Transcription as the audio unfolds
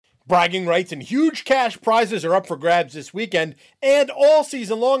Bragging rights and huge cash prizes are up for grabs this weekend and all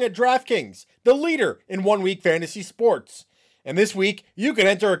season long at DraftKings, the leader in one-week fantasy sports. And this week, you can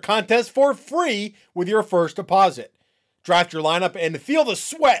enter a contest for free with your first deposit. Draft your lineup and feel the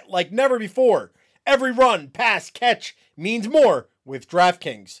sweat like never before. Every run, pass, catch means more with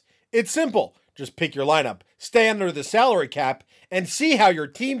DraftKings. It's simple. Just pick your lineup, stay under the salary cap, and see how your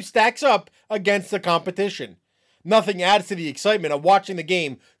team stacks up against the competition. Nothing adds to the excitement of watching the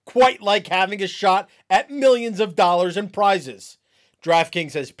game quite like having a shot at millions of dollars in prizes.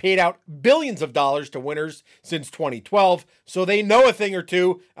 DraftKings has paid out billions of dollars to winners since 2012, so they know a thing or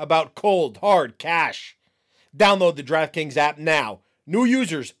two about cold, hard cash. Download the DraftKings app now. New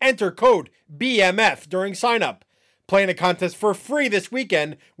users enter code BMF during sign-up. Play in a contest for free this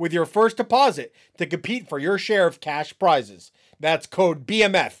weekend with your first deposit to compete for your share of cash prizes. That's code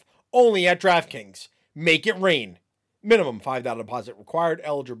BMF, only at DraftKings. Make it rain. Minimum $5 deposit required.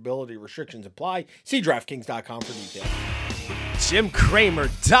 Eligibility restrictions apply. See DraftKings.com for details. Jim Cramer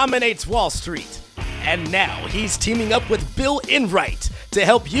dominates Wall Street. And now he's teaming up with Bill Enright to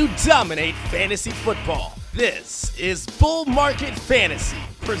help you dominate fantasy football. This is Bull Market Fantasy,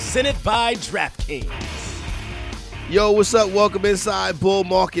 presented by DraftKings. Yo, what's up? Welcome inside Bull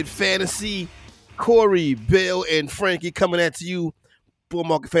Market Fantasy. Corey, Bill, and Frankie coming at you. Bull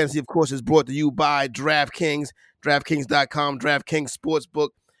Market Fantasy, of course, is brought to you by DraftKings, DraftKings.com, DraftKings Sportsbook.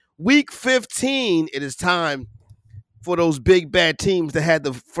 Week 15, it is time for those big bad teams that had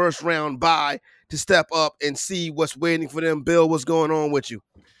the first round bye to step up and see what's waiting for them. Bill, what's going on with you?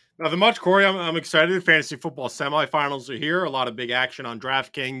 Nothing much, Corey. I'm excited. Fantasy football semifinals are here. A lot of big action on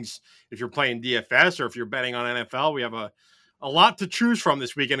DraftKings. If you're playing DFS or if you're betting on NFL, we have a lot to choose from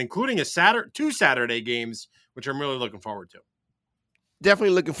this weekend, including two Saturday games, which I'm really looking forward to.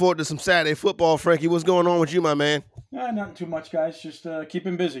 Definitely looking forward to some Saturday football, Frankie. What's going on with you, my man? Nothing too much, guys. Just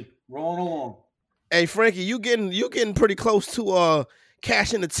keeping busy, rolling along. Hey, Frankie, you getting pretty close to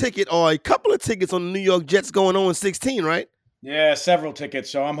cashing a ticket or a couple of tickets on the New York Jets going on 16, right? Yeah, several tickets.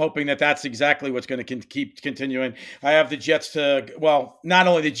 So I'm hoping that that's exactly what's going to keep continuing. I have the Jets not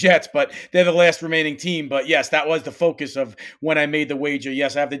only the Jets, but they're the last remaining team. But yes, that was the focus of when I made the wager.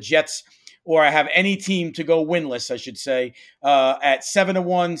 Yes, I have the Jets, or I have any team to go winless, I should say, at 7-1,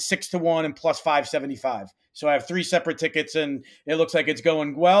 6-1, and plus 575. So I have three separate tickets, and it looks like it's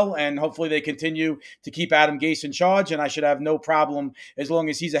going well, and hopefully they continue to keep Adam Gase in charge, and I should have no problem, as long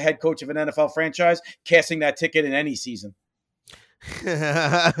as he's a head coach of an NFL franchise, casting that ticket in any season.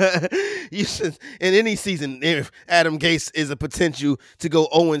 You should, in any season, if Adam Gase is a potential to go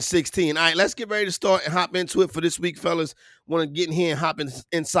 0-16. All right, let's get ready to start and hop into it for this week, fellas. Want to get in here and hop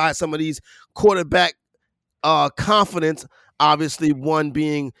inside some of these quarterback confidence. Obviously, one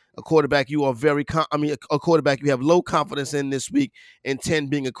being a quarterback you are a quarterback you have low confidence in this week, and 10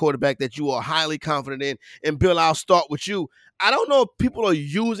 being a quarterback that you are highly confident in. And Bill, I'll start with you. I don't know if people are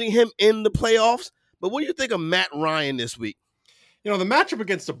using him in the playoffs, but what do you think of Matt Ryan this week? You know, the matchup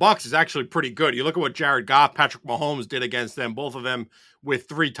against the Bucs is actually pretty good. You look at what Jared Goff, Patrick Mahomes did against them, both of them with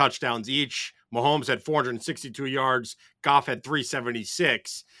 3 touchdowns each. Mahomes had 462 yards. Goff had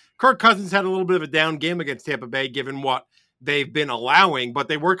 376. Kirk Cousins had a little bit of a down game against Tampa Bay, given what they've been allowing, but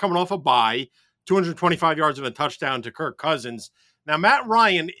they were coming off a bye, 225 yards and a touchdown to Kirk Cousins. Now, Matt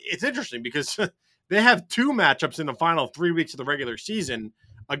Ryan, it's interesting because they have 2 matchups in the final 3 weeks of the regular season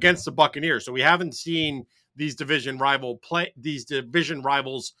against the Buccaneers. So we haven't seen these division rivals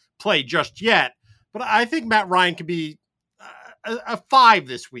play just yet. But I think Matt Ryan could be a 5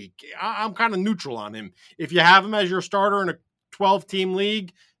 this week. I'm kind of neutral on him. If you have him as your starter in a 12-team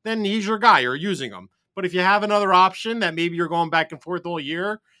league, then he's your guy. You're using him. But if you have another option that maybe you're going back and forth all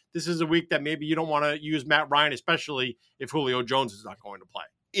year, this is a week that maybe you don't want to use Matt Ryan, especially if Julio Jones is not going to play.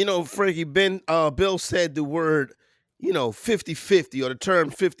 You know, Frankie, Bill said the word 50-50 or the term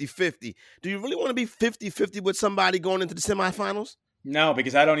 50-50. Do you really want to be 50-50 with somebody going into the semifinals? No,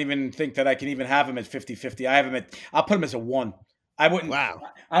 because I don't even think that I can even have him at 50-50. I'll put him as a 1. I wouldn't. Wow.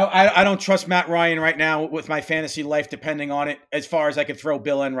 I don't trust Matt Ryan right now with my fantasy life depending on it as far as I could throw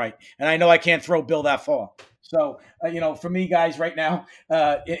Bill Enright. And I know I can't throw Bill that far. So, for me, guys, right now,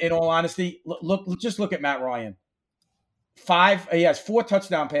 in all honesty, just look at Matt Ryan. He has 4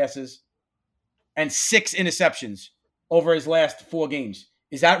 touchdown passes and 6 interceptions over his last 4 games.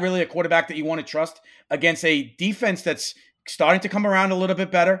 Is that really a quarterback that you want to trust against a defense that's starting to come around a little bit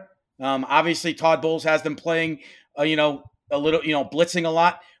better? Obviously, Todd Bowles has them playing, a little, blitzing a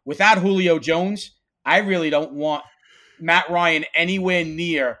lot. Without Julio Jones, I really don't want Matt Ryan anywhere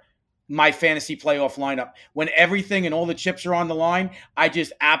near my fantasy playoff lineup. When everything and all the chips are on the line, I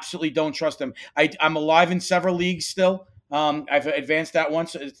just absolutely don't trust him. I'm alive in several leagues still. I've advanced that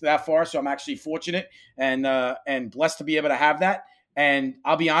once that far, so I'm actually fortunate and blessed to be able to have that. And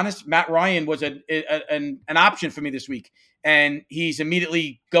I'll be honest, Matt Ryan was an option for me this week, and he's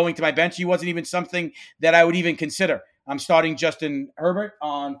immediately going to my bench. He wasn't even something that I would even consider. I'm starting Justin Herbert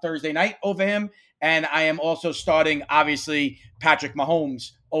on Thursday night over him, and I am also starting, obviously, Patrick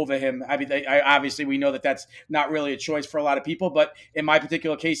Mahomes over him. I mean, obviously, we know that that's not really a choice for a lot of people, but in my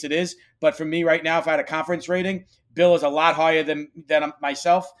particular case, it is. But for me right now, if I had a conference rating, Bill is a lot higher than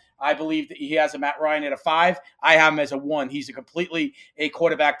myself. I believe that he has a Matt Ryan at a 5. I have him as a 1. He's completely a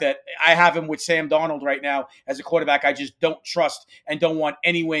quarterback that I have him with Sam Darnold right now as a quarterback I just don't trust and don't want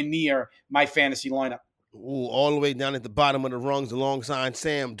anywhere near my fantasy lineup. Ooh, all the way down at the bottom of the rungs alongside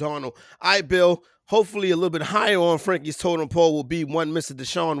Sam Darnold. All right, Bill, hopefully a little bit higher on Frankie's totem pole will be one Mr.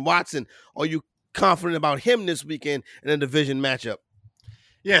 Deshaun Watson. Are you confident about him this weekend in a division matchup?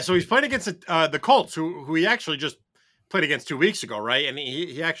 Yeah, so he's playing against the Colts, who he actually just played against 2 weeks ago, right? And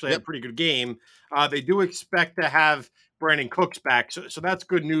he actually had a pretty good game. They do expect to have Brandon Cooks back, so that's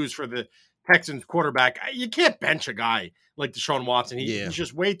good news for the Texans quarterback. You can't bench a guy like Deshaun Watson. He's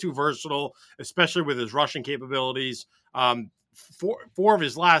just way too versatile, especially with his rushing capabilities. 5 of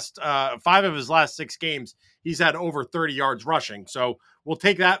his last 6 games, he's had over 30 yards rushing. So we'll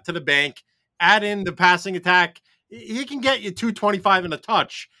take that to the bank. Add in the passing attack. He can get you 225 and a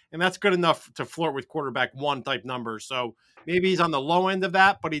touch, and that's good enough to flirt with quarterback 1 type numbers. So maybe he's on the low end of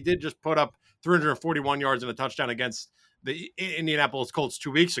that, but he did just put up 341 yards and a touchdown against the Indianapolis Colts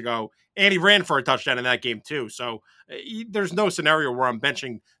 2 weeks ago, and he ran for a touchdown in that game too. So there's no scenario where I'm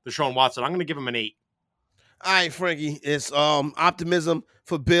benching Deshaun Watson. I'm going to give him an 8. All right, Frankie, it's optimism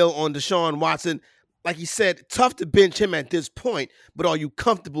for Bill on Deshaun Watson. Like he said, tough to bench him at this point, but are you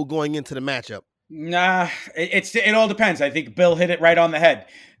comfortable going into the matchup? Nah, it all depends. I think Bill hit it right on the head.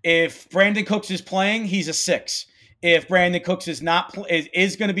 If Brandon Cooks is playing, he's a 6. If Brandon Cooks is not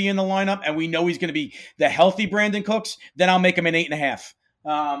is going to be in the lineup, and we know he's going to be the healthy Brandon Cooks, then I'll make him an 8.5.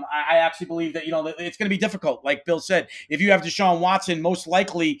 I actually believe that, it's going to be difficult. Like Bill said, if you have Deshaun Watson, most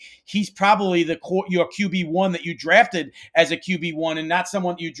likely he's probably your QB1 that you drafted as a QB1 and not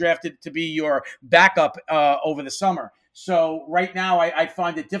someone you drafted to be your backup over the summer. So right now I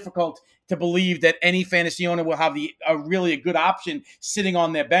find it difficult to believe that any fantasy owner will have really a good option sitting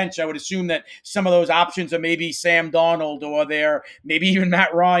on their bench. I would assume that some of those options are maybe Sam Darnold, or maybe even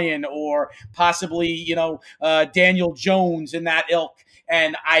Matt Ryan, or possibly, Daniel Jones in that ilk.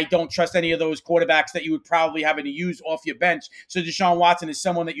 And I don't trust any of those quarterbacks that you would probably have to use off your bench. So Deshaun Watson is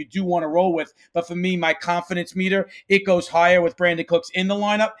someone that you do want to roll with. But for me, my confidence meter, it goes higher with Brandon Cooks in the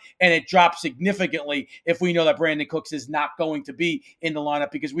lineup, and it drops significantly if we know that Brandon Cooks is not going to be in the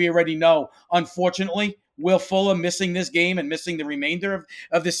lineup, because we already know, unfortunately, Will Fuller missing this game and missing the remainder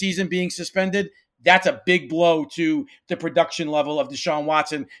of the season, being suspended. That's a big blow to the production level of Deshaun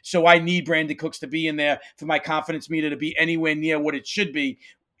Watson. So I need Brandon Cooks to be in there for my confidence meter to be anywhere near what it should be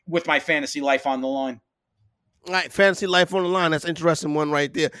with my fantasy life on the line. All right, fantasy life on the line. That's an interesting one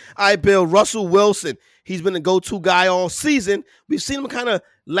right there. All right, Bill, Russell Wilson. He's been the go-to guy all season. We've seen him kind of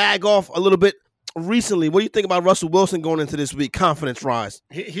lag off a little bit recently. What do you think about Russell Wilson going into this week? Confidence rise.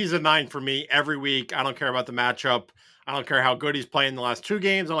 He's a 9 for me every week. I don't care about the matchup. I don't care how good he's playing the last 2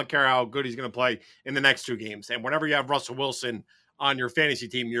 games. I don't care how good he's going to play in the next 2 games. And whenever you have Russell Wilson on your fantasy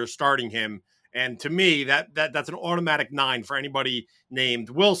team, you're starting him. And to me, that's an automatic 9 for anybody named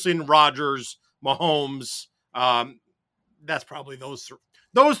Wilson, Rodgers, Mahomes. That's probably those 3.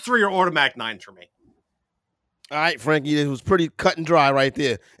 Those 3 are automatic 9s for me. All right, Frankie, it was pretty cut and dry right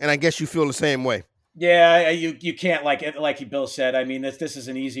there. And I guess you feel the same way. Yeah, you can't, like Bill said. I mean, this is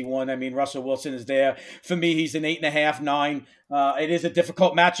an easy one. I mean, Russell Wilson is there. For me, he's an 8.5, 9. It is a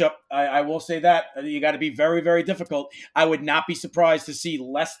difficult matchup. I will say that. You got to be very, very difficult. I would not be surprised to see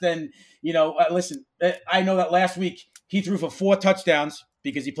less than, listen, I know that last week he threw for 4 touchdowns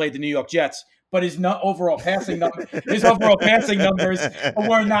because he played the New York Jets. But his overall passing numbers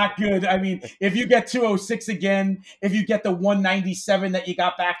were not good. I mean, if you get 206 again, if you get the 197 that you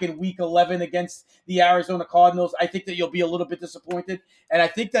got back in Week 11 against the Arizona Cardinals, I think that you'll be a little bit disappointed. And I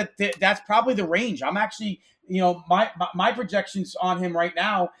think that that's probably the range. I'm actually, my projections on him right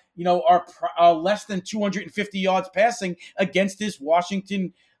now, are less than 250 yards passing against this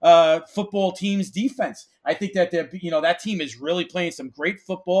Washington football team's defense. I think that that team is really playing some great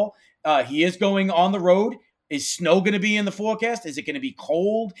football. He is going on the road. Is snow going to be in the forecast? Is it going to be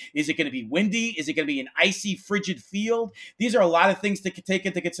cold? Is it going to be windy? Is it going to be an icy, frigid field? These are a lot of things to take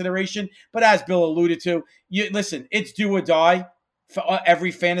into consideration. But as Bill alluded to, listen, it's do or die for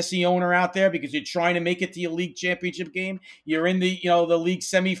every fantasy owner out there, because you're trying to make it to your league championship game. You're in the league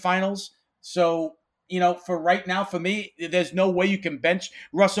semifinals. So, for right now, for me, there's no way you can bench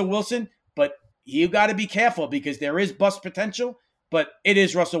Russell Wilson, but you got to be careful because there is bust potential, but it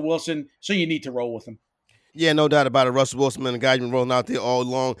is Russell Wilson, so you need to roll with him. Yeah, no doubt about it. Russell Wilson, man, the guy you've been rolling out there all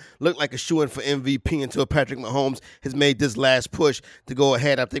along, looked like a shoo-in for MVP until Patrick Mahomes has made this last push to go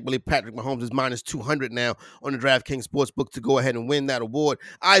ahead. I believe Patrick Mahomes is minus 200 now on the DraftKings Sportsbook to go ahead and win that award.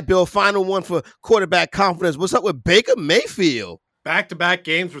 All right, Bill, final one for quarterback confidence. What's up with Baker Mayfield? Back-to-back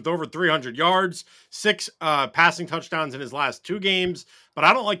games with over 300 yards, 6 passing touchdowns in his last 2 games. But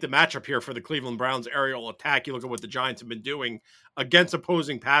I don't like the matchup here for the Cleveland Browns aerial attack. You look at what the Giants have been doing against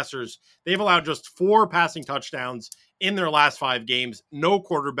opposing passers. They've allowed just 4 passing touchdowns in their last 5 games. No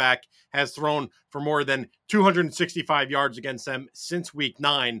quarterback has thrown for more than 265 yards against them since week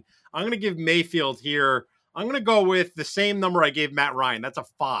 9. I'm going to give Mayfield here. I'm going to go with the same number I gave Matt Ryan. That's a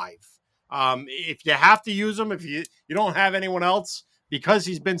 5. If you have to use him, if you don't have anyone else, because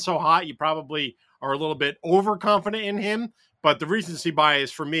he's been so hot, you probably are a little bit overconfident in him. But the recency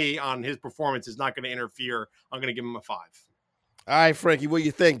bias for me on his performance is not going to interfere. I'm going to give him a 5. All right, Frankie, what do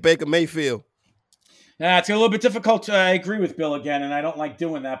you think? Baker Mayfield. It's a little bit difficult. I agree with Bill again, and I don't like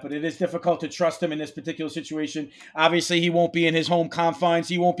doing that, but it is difficult to trust him in this particular situation. Obviously, he won't be in his home confines.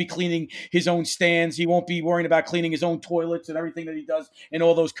 He won't be cleaning his own stands. He won't be worrying about cleaning his own toilets and everything that he does in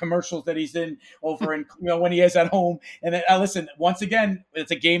all those commercials that he's in over in, when he is at home. And listen, once again,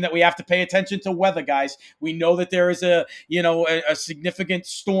 it's a game that we have to pay attention to weather, guys. We know that there is a significant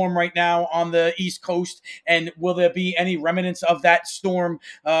storm right now on the East Coast, and will there be any remnants of that storm,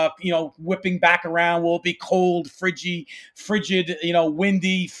 whipping back around? Will it be cold, frigid,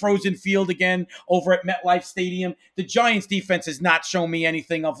 windy, frozen field again over at MetLife Stadium? The Giants defense has not shown me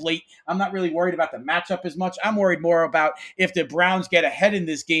anything of late. I'm not really worried about the matchup as much. I'm worried more about if the Browns get ahead in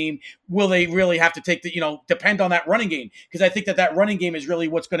this game, will they really have to take depend on that running game? Because I think that running game is really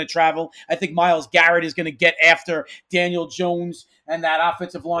what's going to travel. I think Myles Garrett is going to get after Daniel Jones, and that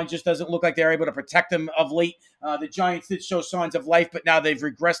offensive line just doesn't look like they're able to protect him of late. The Giants did show signs of life, but now they've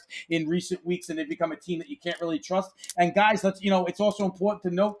regressed in recent weeks, and they've become a team that you can't really trust. And guys, it's also important to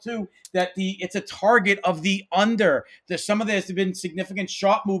note too that it's a target of the under. There's been significant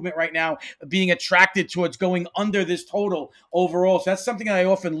sharp movement right now, being attracted towards going under this total overall. So that's something that I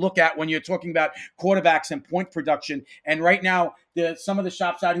often look at when you're talking about quarterbacks and point production. And right now, some of the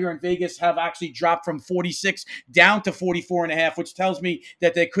shops out here in Vegas have actually dropped from 46 down to 44.5, which tells me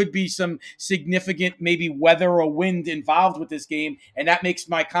that there could be some significant maybe weather or wind involved with this game, and that makes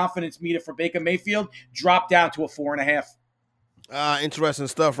my confidence meter for Baker Mayfield drop down to a 4.5. Interesting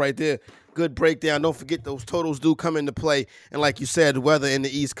stuff right there. Good breakdown. Don't forget those totals do come into play, and like you said, weather in the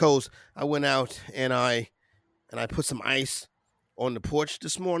East Coast. I went out and I put some ice on the porch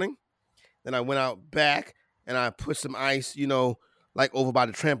this morning. Then I went out back and I put some ice, like over by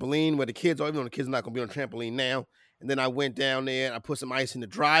the trampoline where the kids are, even though the kids are not going to be on the trampoline now. And then I went down there and I put some ice in the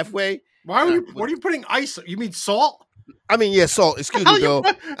driveway. What are you putting ice? You mean salt? I mean, yeah, salt. Excuse me, Bill.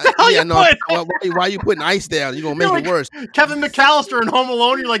 Why are you putting ice down? You're going to make it worse. Kevin McAllister in Home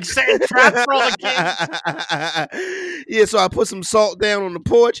Alone, you're like setting traps for all the kids. Yeah, so I put some salt down on the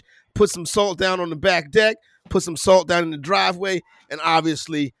porch, put some salt down on the back deck, put some salt down in the driveway, and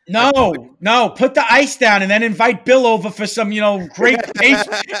obviously put the ice down and then invite Bill over for some great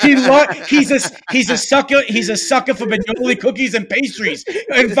pastries. He's a sucker for Magnolia cookies and pastries.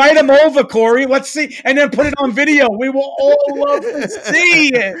 Invite him over, Corey. Let's see, and then put it on video. We will all love to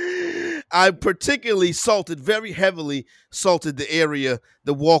see it. I particularly very heavily salted the area,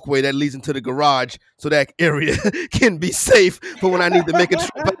 the walkway that leads into the garage, so that area can be safe for when I need to make a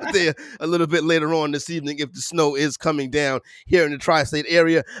trip out there a little bit later on this evening if the snow is coming down here in the tri-state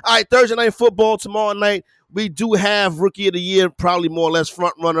area. All right, Thursday Night Football tomorrow night. We do have Rookie of the Year, probably more or less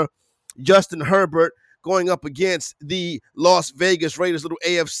front runner, Justin Herbert, going up against the Las Vegas Raiders, little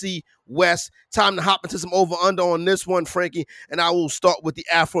AFC West. Time to hop into some over-under on this one, Frankie, and I will start with the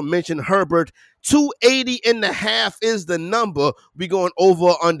aforementioned Herbert. 280.5 is the number. We're going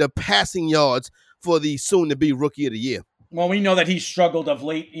over under passing yards for the soon-to-be Rookie of the Year. Well, we know that he's struggled of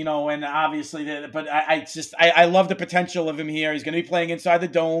late, and obviously, but I love the potential of him here. He's going to be playing inside the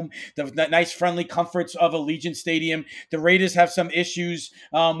dome, the nice friendly comforts of Allegiant Stadium. The Raiders have some issues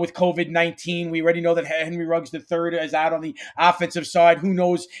with COVID-19. We already know that Henry Ruggs III is out on the offensive side. Who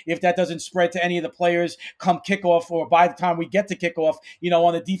knows if that doesn't spread to any of the players come kickoff or by the time we get to kickoff,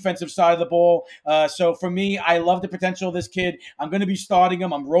 on the defensive side of the ball. So for me, I love the potential of this kid. I'm going to be starting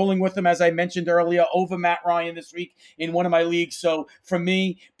him. I'm rolling with him, as I mentioned earlier, over Matt Ryan this week in one of my leagues. So for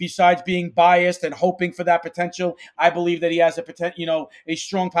me, besides being biased and hoping for that potential, I believe that he has a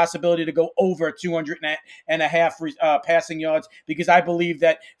strong possibility to go over 200.5 passing yards, because I believe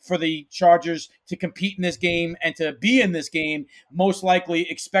that for the Chargers to compete in this game and to be in this game, most likely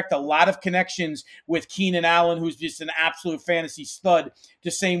expect a lot of connections with Keenan Allen, who's just an absolute fantasy stud,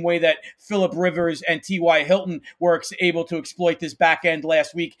 the same way that Phillip Rivers and T.Y. Hilton were able to exploit this back end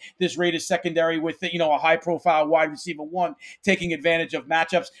last week. This Raiders secondary with a high profile wide receiver one taking advantage of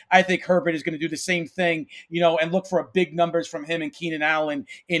matchups. I think Herbert is going to do the same thing, and look for big numbers from him and Keenan Allen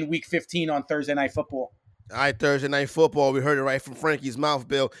in Week 15 on Thursday Night Football. All right, Thursday Night Football. We heard it right from Frankie's mouth,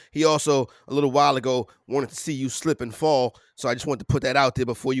 Bill. He also, a little while ago, wanted to see you slip and fall. So I just wanted to put that out there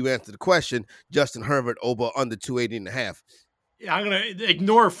before you answer the question. Justin Herbert over under 280.5. Yeah, I'm going to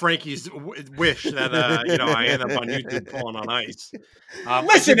ignore Frankie's wish that, I end up on YouTube falling on ice.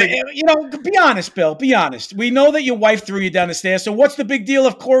 Listen, be honest, Bill. Be honest. We know that your wife threw you down the stairs, so what's the big deal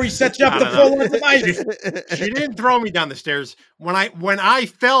if Corey sets you up to fall on the ice? She didn't throw me down the stairs. When I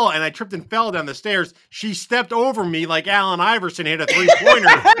fell and I tripped and fell down the stairs, she stepped over me like Allen Iverson hit a three-pointer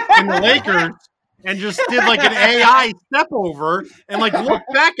in the Lakers and just did like an AI step over and like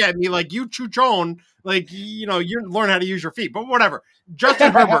looked back at me like you chuchon. Like, you learn how to use your feet, but whatever.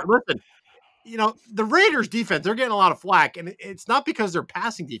 Justin Herbert, listen, the Raiders defense, they're getting a lot of flack, and it's not because their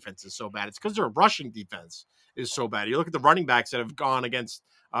passing defense is so bad. It's because their rushing defense is so bad. You look at the running backs that have gone against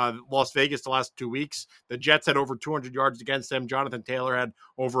Las Vegas the last 2 weeks. The Jets had over 200 yards against them. Jonathan Taylor had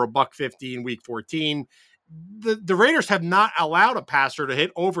over $150 in Week 14. The Raiders have not allowed a passer to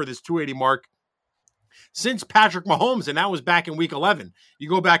hit over this 280 mark since Patrick Mahomes, and that was back in Week 11. You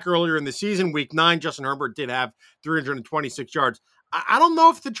go back earlier in the season, Week 9, Justin Herbert did have 326 yards. I don't know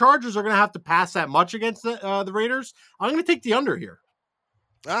if the Chargers are going to have to pass that much against the Raiders. I'm going to take the under here.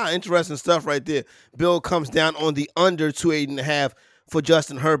 Interesting stuff right there. Bill comes down on the under 280.5 for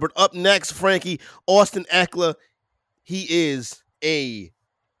Justin Herbert. Up next, Frankie, Austin Ekeler. He is a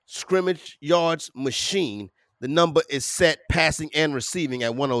scrimmage yards machine. The number is set passing and receiving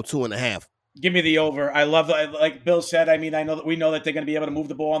at 102.5. Give me the over. I love, like Bill said, I know that we know that they're going to be able to move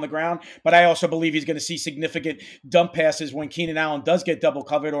the ball on the ground, but I also believe he's going to see significant dump passes when Keenan Allen does get double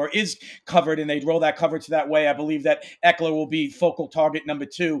covered or is covered and they roll that coverage that way. I believe that Ekeler will be focal target number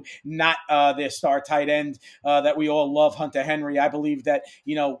 2, not their star tight end that we all love, Hunter Henry. I believe that,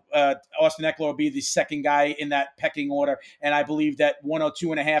 Austin Ekeler will be the second guy in that pecking order, and I believe that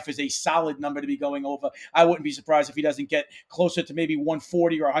 102.5 is a solid number to be going over. I wouldn't be surprised if he doesn't get closer to maybe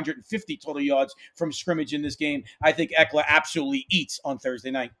 140 or 150 total yards from scrimmage in this game. I think Ekeler absolutely eats on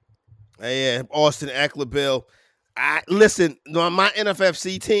Thursday night. Yeah, Austin Ekeler, Bill. Listen, my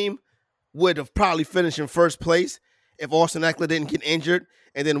NFFC team would have probably finished in first place if Austin Ekeler didn't get injured,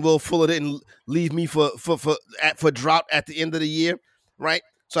 and then Will Fuller didn't leave me for drought at the end of the year, right?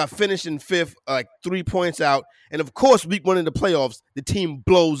 So I finished in 5th, like 3 points out, and of course, week 1 in the playoffs, the team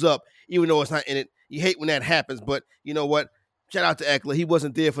blows up, even though it's not in it. You hate when that happens, but you know what? Shout out to Ekeler. He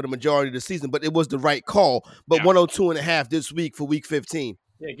wasn't there for the majority of the season, but it was the right call. But 102.5 this week for Week 15.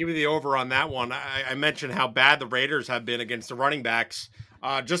 Yeah, give me the over on that one. I mentioned how bad the Raiders have been against the running backs.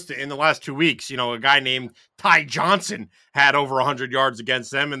 Just in the last 2 weeks, a guy named Ty Johnson had over 100 yards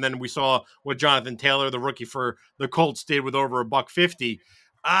against them. And then we saw what Jonathan Taylor, the rookie for the Colts, did with over $150.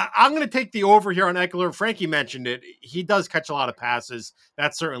 I'm going to take the over here on Ekeler. Frankie mentioned it. He does catch a lot of passes.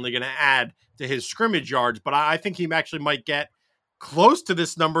 That's certainly going to add to his scrimmage yards. But I think he actually might get close to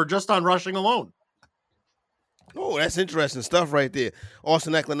this number just on rushing alone. Oh, that's interesting stuff right there.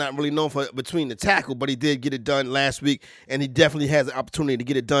 Austin Ekeler not really known for between the tackle, but he did get it done last week, and he definitely has an opportunity to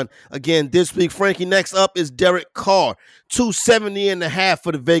get it done again this week. Frankie, next up is Derek Carr, 270.5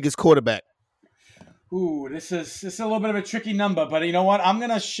 for the Vegas quarterback. Ooh, this is a little bit of a tricky number, but you know what? I'm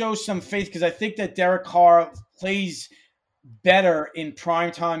going to show some faith because I think that Derek Carr plays better in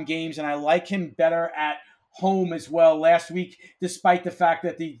primetime games, and I like him better at home as well last week, despite the fact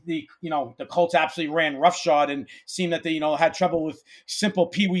that the Colts absolutely ran roughshod and seemed that they had trouble with simple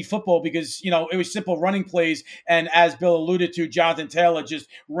peewee football because it was simple running plays, and as Bill alluded to, Jonathan Taylor just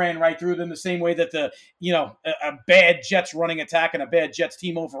ran right through them the same way that a bad Jets running attack and a bad Jets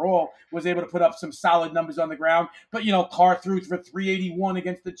team overall was able to put up some solid numbers on the ground. But Carr threw for 381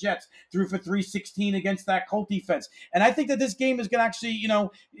 against the Jets, threw for 316 against that Colt defense, and I think that this game is going to actually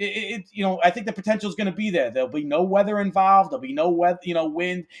I think the potential is going to be there. there. There'll be no weather involved. There'll be no weather,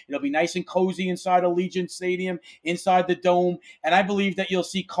 wind. It'll be nice and cozy inside Allegiant Stadium, inside the dome. And I believe that you'll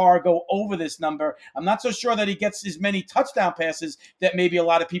see Carr go over this number. I'm not so sure that he gets as many touchdown passes that maybe a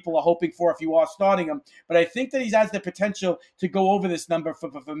lot of people are hoping for if you are starting him. But I think that he has the potential to go over this number.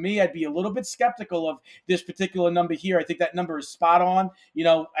 For me, I'd be a little bit skeptical of this particular number here. I think that number is spot on.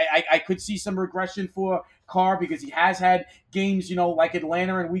 I could see some regression for Carr because he has had games, like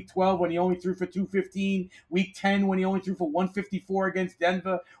Atlanta in week 12 when he only threw for 215, week 10 when he only threw for 154 against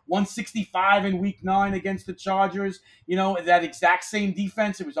Denver, 165 in week 9 against the Chargers, that exact same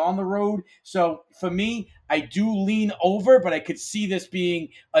defense. It was on the road. So for me, I do lean over, but I could see this being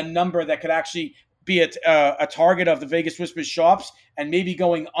a number that could actually be a target of the Vegas Whispers sharps and maybe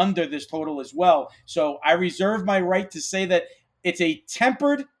going under this total as well. So I reserve my right to say that it's a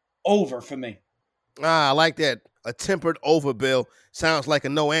tempered over for me. I like that. A tempered over, Bill. Sounds like a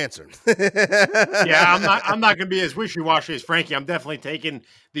no answer. Yeah, I'm not going to be as wishy-washy as Frankie. I'm definitely taking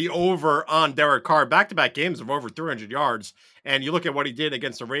the over on Derek Carr. Back-to-back games of over 300 yards. And you look at what he did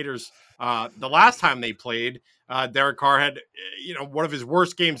against the Raiders the last time they played. Derek Carr had, one of his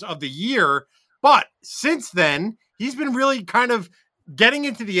worst games of the year. But since then, he's been really kind of getting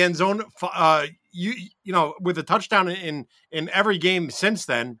into the end zone. With a touchdown in every game since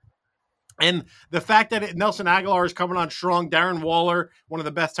then. And the fact that Nelson Aguilar is coming on strong, Darren Waller, one of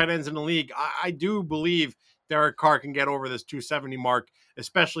the best tight ends in the league, I do believe Derek Carr can get over this 270 mark,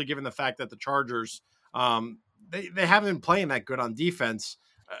 especially given the fact that the Chargers, they haven't been playing that good on defense.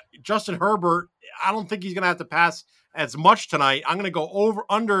 Justin Herbert, I don't think he's going to have to pass as much tonight. I'm going to go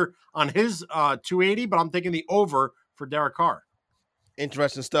under on his 280, but I'm taking the over for Derek Carr.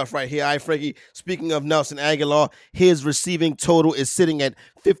 Interesting stuff right here. All right, Frankie, speaking of Nelson Aguilar, his receiving total is sitting at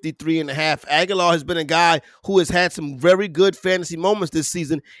 53.5. Aguilar has been a guy who has had some very good fantasy moments this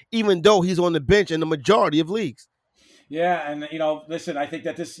season, even though he's on the bench in the majority of leagues. Yeah, and listen, I think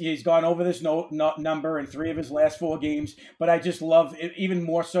that he's gone over this number in 3 of his last 4 games, but I just love it, even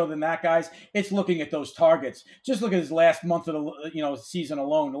more so than that, guys. It's looking at those targets. Just look at his last month of the season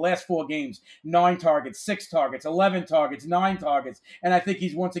alone. The last 4 games: 9 targets, 6 targets, 11 targets, 9 targets, and I think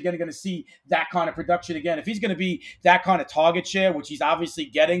he's once again going to see that kind of production again. If he's going to be that kind of target share, which he's obviously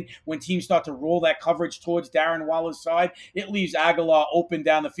getting when teams start to roll that coverage towards Darren Waller's side, it leaves Aguilar open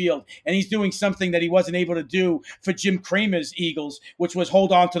down the field, and he's doing something that he wasn't able to do for Jim Kramer's Eagles, which was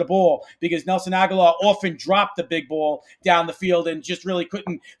hold on to the ball, because Nelson Aguilar often dropped the big ball down the field and just really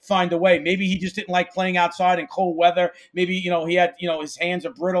couldn't find a way. Maybe he just didn't like playing outside in cold weather. Maybe, he had, his hands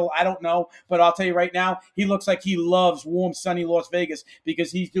are brittle. I don't know. But I'll tell you right now, he looks like he loves warm, sunny Las Vegas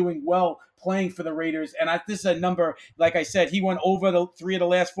because he's doing well playing for the Raiders. And this is a number, like I said, he went over the 3 of the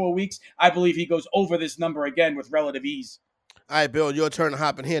last 4 weeks. I believe he goes over this number again with relative ease. All right, Bill, your turn to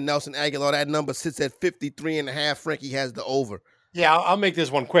hop in here. Nelson Aguilar, that number sits at 53.5. Frankie has the over. Yeah, I'll make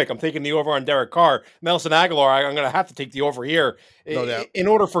this one quick. I'm taking the over on Derek Carr. Nelson Aguilar, I'm going to have to take the over here. No doubt. In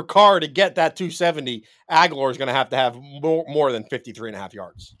order for Carr to get that 270, Aguilar is going to have more than 53.5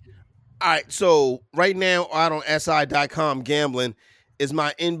 yards. All right, so right now out on SI.com gambling is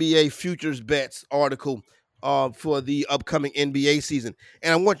my NBA futures bets article for the upcoming NBA season.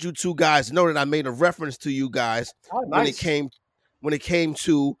 And I want you two guys to know that I made a reference to you guys when it came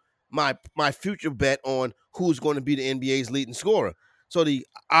to my future bet on who's going to be the NBA's leading scorer. So the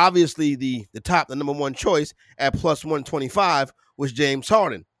number one choice at plus 125 was James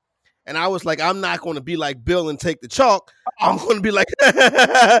Harden. And I was like, I'm not going to be like Bill and take the chalk. I'm going to be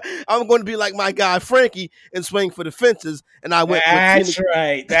like my guy Frankie and swing for the fences. And I went. That's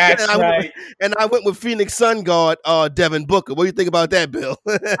right. And I went with Phoenix Sun guard Devin Booker. What do you think about that, Bill?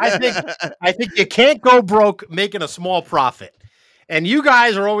 I think you can't go broke making a small profit. And you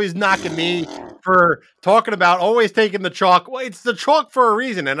guys are always knocking me for talking about always taking the chalk. Well, it's the chalk for a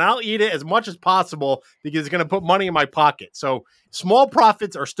reason, and I'll eat it as much as possible because it's going to put money in my pocket. So small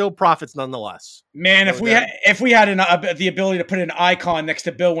profits are still profits nonetheless. Man, if we had the ability to put an icon next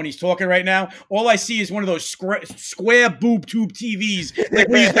to Bill when he's talking right now, all I see is one of those square boob tube TVs like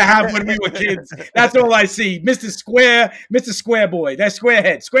we used to have when we were kids. That's all I see. Mr. Square Boy. That's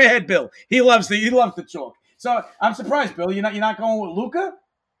Squarehead Bill. He loves the chalk. So I'm surprised, Bill. You're not going with Luka?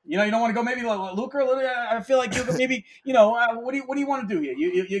 You don't want to go maybe Luka a little. I feel like maybe what do you want to do here?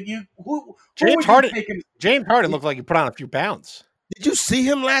 James Harden looked like he put on a few pounds. Did you see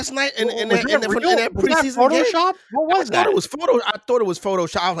him last night in that Was that preseason game? Photoshop? What was that? I thought it was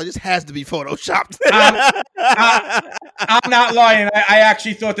Photoshop. I was like, this has to be Photoshopped. I'm not lying. I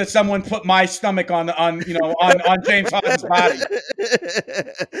actually thought that someone put my stomach on James Harden's body.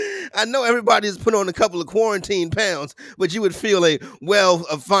 I know everybody has put on a couple of quarantine pounds, but you would feel a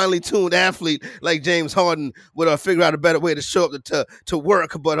finely tuned athlete like James Harden would figure out a better way to show up to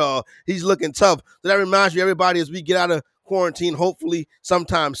work. But he's looking tough. So that reminds you, everybody, as we get out of quarantine, hopefully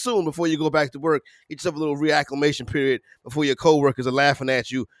sometime soon before you go back to work, get yourself a little reacclimation period before your coworkers are laughing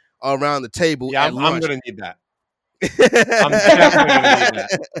at you around the table. Yeah, at lunch. I'm going to need that. I'm definitely going to need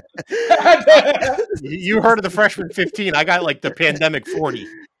that. You heard of the freshman 15. I got like the pandemic 40.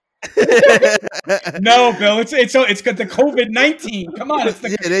 No, Bill, it's got the COVID-19. Come on, it's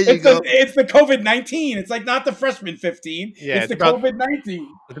the COVID-19. It's like not the freshman 15. Yeah, it's the COVID-19.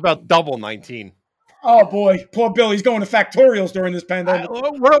 It's about double 19. Oh boy, poor Bill. He's going to factorials during this pandemic. What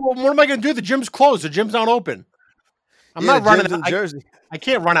am I going to do? The gym's closed. The gym's not open. I'm not running in Jersey. I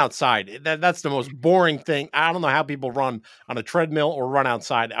can't run outside. That's the most boring thing. I don't know how people run on a treadmill or run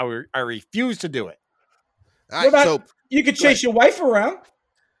outside. I refuse to do it. All right, so you could chase your wife around.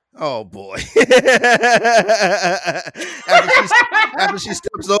 Oh boy! after she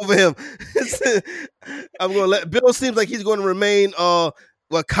steps over him, I'm going to let Bill. Seems like he's going to remain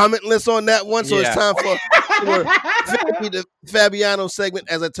commentless on that one. So It's time for the Fabiano segment.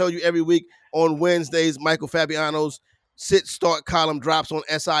 As I tell you every week on Wednesdays, Michael Fabiano's sit-start column drops on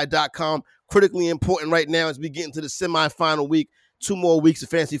SI.com. Critically important right now as we get into the semifinal week. 2 more weeks of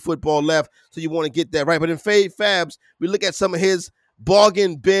fantasy football left, so you want to get that right. But in Fade Fabs, we look at some of his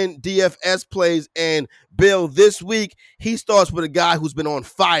bargain bin DFS plays, and Bill, this week, he starts with a guy who's been on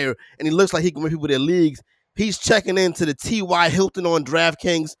fire, and he looks like he can win people their leagues. He's checking into the T.Y. Hilton on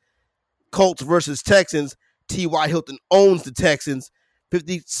DraftKings, Colts versus Texans. T.Y. Hilton owns the Texans.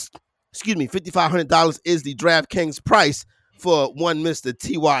 $5,500 is the DraftKings price for one Mr.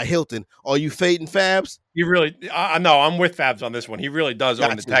 T.Y. Hilton. Are you fading Fabs? He really, no, I'm with Fabs on this one. He really does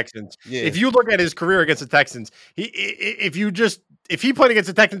own the Texans. Yeah. If you look at his career against the Texans, if he played against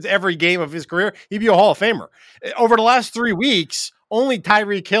the Texans every game of his career, he'd be a Hall of Famer. Over the last 3 weeks, only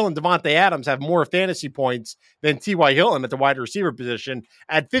Tyreek Hill and Devontae Adams have more fantasy points than T.Y. Hilton at the wide receiver position.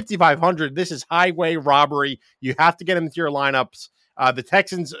 At 5,500, this is highway robbery. You have to get him into your lineups. The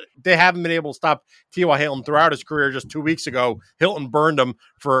Texans, they haven't been able to stop T.Y. Hilton throughout his career. Just 2 weeks ago, Hilton burned him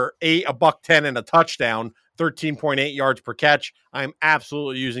for $110 and a touchdown, 13.8 yards per catch. I'm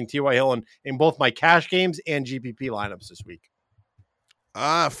absolutely using T.Y. Hilton in both my cash games and GPP lineups this week.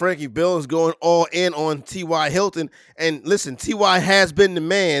 Frankie Bill is going all in on T.Y. Hilton. And listen, T.Y. has been the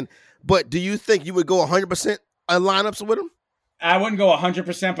man, but do you think you would go 100% lineups with him? I wouldn't go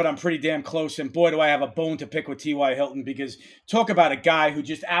 100%, but I'm pretty damn close. And boy, do I have a bone to pick with T.Y. Hilton, because talk about a guy who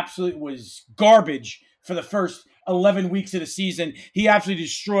just absolutely was garbage for the first 11 weeks of the season. He absolutely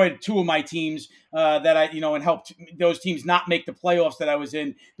destroyed 2 of my teams that I, and helped those teams not make the playoffs that I was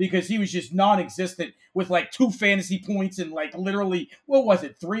in, because he was just non-existent with like 2 fantasy points in like literally,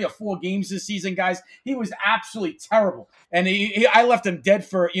 3 or 4 games this season, guys. He was absolutely terrible. And I left him dead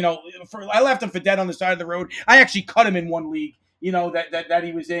I left him for dead on the side of the road. I actually cut him in one league, that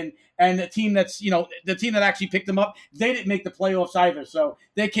he was in. And the team the team that actually picked him up, they didn't make the playoffs either. So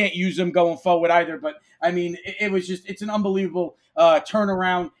they can't use him going forward either. But I mean, it's an unbelievable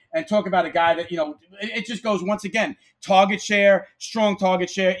turnaround. And talk about a guy that, it just goes once again, strong target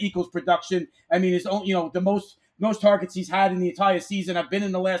share equals production. I mean, it's the most targets he's had in the entire season have been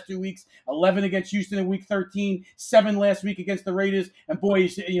in the last 2 weeks. 11 against Houston in week 13, 7 last week against the Raiders. And boy,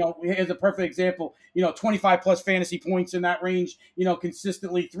 here's a perfect example. 25 plus fantasy points in that range.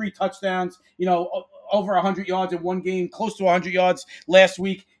 Consistently 3 touchdowns. Over 100 yards in one game, close to 100 yards last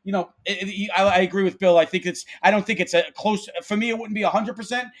week. I agree with Bill. I don't think it's a close. For me, it wouldn't be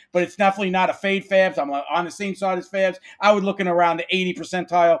 100%, but it's definitely not a fade Fabs. I'm on the same side as Fabs. I would looking around the 80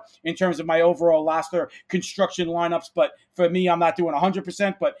 percentile in terms of my overall roster construction lineups. But for me, I'm not doing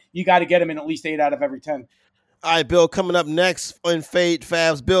 100%, but you got to get him in at least 8 out of every 10. All right, Bill, coming up next on Fade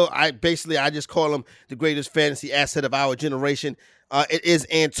Fabs. Bill, I just call him the greatest fantasy asset of our generation. It is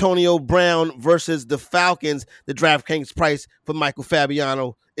Antonio Brown versus the Falcons. The DraftKings price for Michael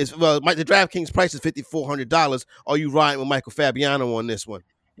Fabiano the DraftKings price is $5,400. Are you riding with Michael Fabiano on this one?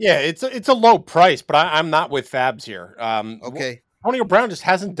 Yeah, it's a low price, but I'm not with Fabs here. Okay. Antonio Brown just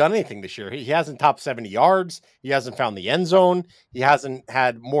hasn't done anything this year. He hasn't topped 70 yards. He hasn't found the end zone. He hasn't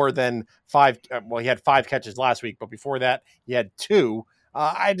had more than 5. He had 5 catches last week, but before that, he had 2.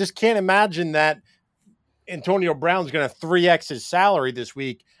 I just can't imagine that Antonio Brown's going to 3x his salary this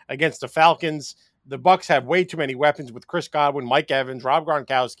week against the Falcons. the Bucs have way too many weapons with Chris Godwin, Mike Evans, Rob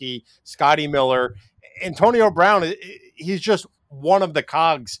Gronkowski, Scotty Miller. Antonio Brown, he's just one of the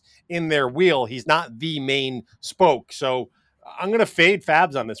cogs in their wheel. He's not the main spoke. So I'm going to fade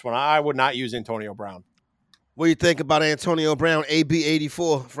Fabs on this one. I would not use Antonio Brown. What do you think about Antonio Brown,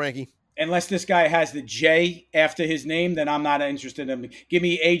 AB84, Frankie? Unless this guy has the J after his name, then I'm not interested in him. Give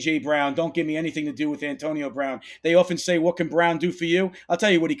me A.J. Brown. Don't give me anything to do with Antonio Brown. They often say, what can Brown do for you? I'll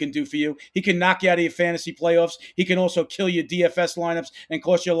tell you what he can do for you. He can knock you out of your fantasy playoffs. He can also kill your DFS lineups and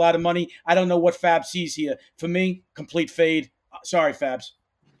cost you a lot of money. I don't know what Fab sees here. For me, complete fade. Sorry, Fabs.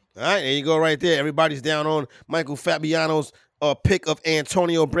 All right, there you go right there. Everybody's down on Michael Fabiano's pick of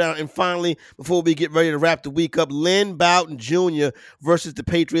Antonio Brown. And finally, before we get ready to wrap the week up, Lynn Bowden Jr. versus the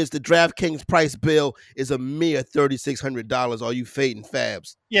Patriots. The DraftKings price bill is a mere $3,600. Are you fading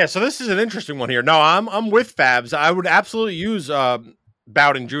Fabs? Yeah, so this is an interesting one here. No, I'm with Fabs. I would absolutely use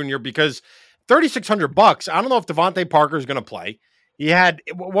Bowden Jr. because $3,600. I don't know if Devontae Parker is going to play. He had,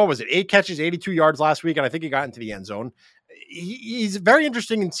 what was it, 8 catches, 82 yards last week, and I think he got into the end zone. He's very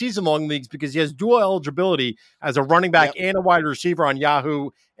interesting in season-long leagues because he has dual eligibility as a running back and a wide receiver on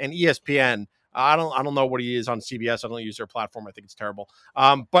Yahoo and ESPN. I don't know what he is on CBS. I don't use their platform. I think it's terrible.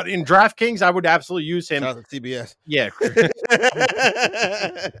 But in DraftKings, I would absolutely use him. Shout out to CBS. Yeah.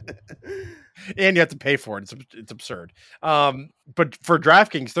 And you have to pay for it. It's absurd. But for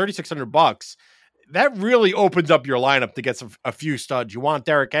DraftKings, $3,600. That really opens up your lineup to get a few studs. You want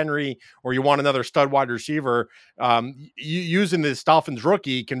Derrick Henry or you want another stud wide receiver. Using this Dolphins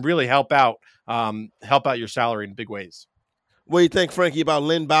rookie can really help out your salary in big ways. What do you think, Frankie, about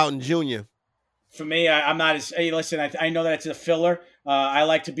Lynn Bowden Jr.? For me, I'm not as. Hey, listen, I know that it's a filler. I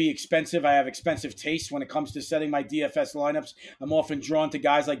like to be expensive. I have expensive taste when it comes to setting my DFS lineups. I'm often drawn to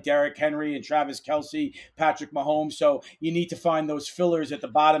guys like Derrick Henry and Travis Kelce, Patrick Mahomes. So you need to find those fillers at the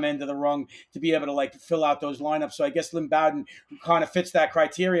bottom end of the rung to be able to fill out those lineups. So I guess Lynn Bowden kind of fits that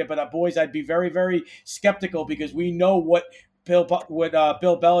criteria. But boys, I'd be very, very skeptical because we know what Bill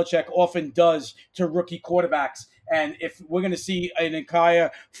Belichick often does to rookie quarterbacks. And if we're going to see an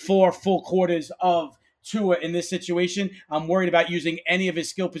entire 4 full quarters of Tua in this situation, I'm worried about using any of his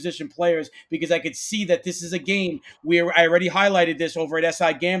skill position players because I could see that this is a game where I already highlighted this over at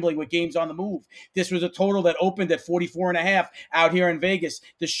SI Gambling with Games on the Move. This was a total that opened at 44.5 out here in Vegas.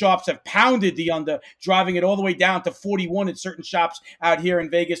 The sharps have pounded the under, driving it all the way down to 41 in certain shops out here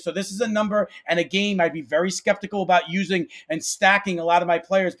in Vegas. So this is a number and a game I'd be very skeptical about using and stacking a lot of my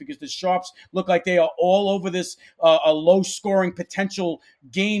players because the sharps look like they are all over this a low-scoring potential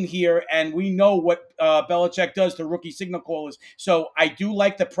game here, and we know what Belichick does to rookie signal callers. So I do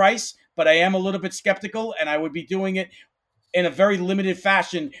like the price, but I am a little bit skeptical, and I would be doing it in a very limited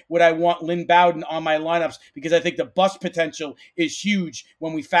fashion would I want Lynn Bowden on my lineups because I think the bust potential is huge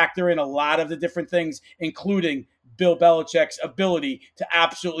when we factor in a lot of the different things, including Bill Belichick's ability to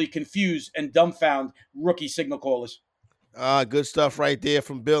absolutely confuse and dumbfound rookie signal callers. Good stuff right there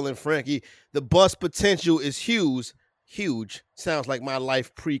from Bill and Frankie. The bust potential is huge. Sounds like my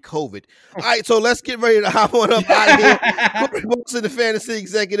life pre-COVID. All right, so let's get ready to hop on up out of here. Most of the fantasy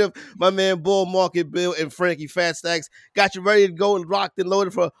executive, my man Bull Market Bill and Frankie Fat Stacks got you ready to go and rocked and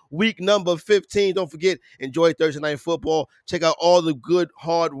loaded for week number 15. Don't forget, enjoy Thursday Night Football. Check out all the good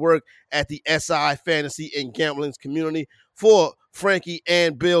hard work at the SI Fantasy and Gambling community. For Frankie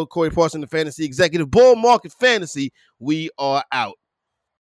and Bill, Corey Parson, the fantasy executive, Bull Market Fantasy, we are out.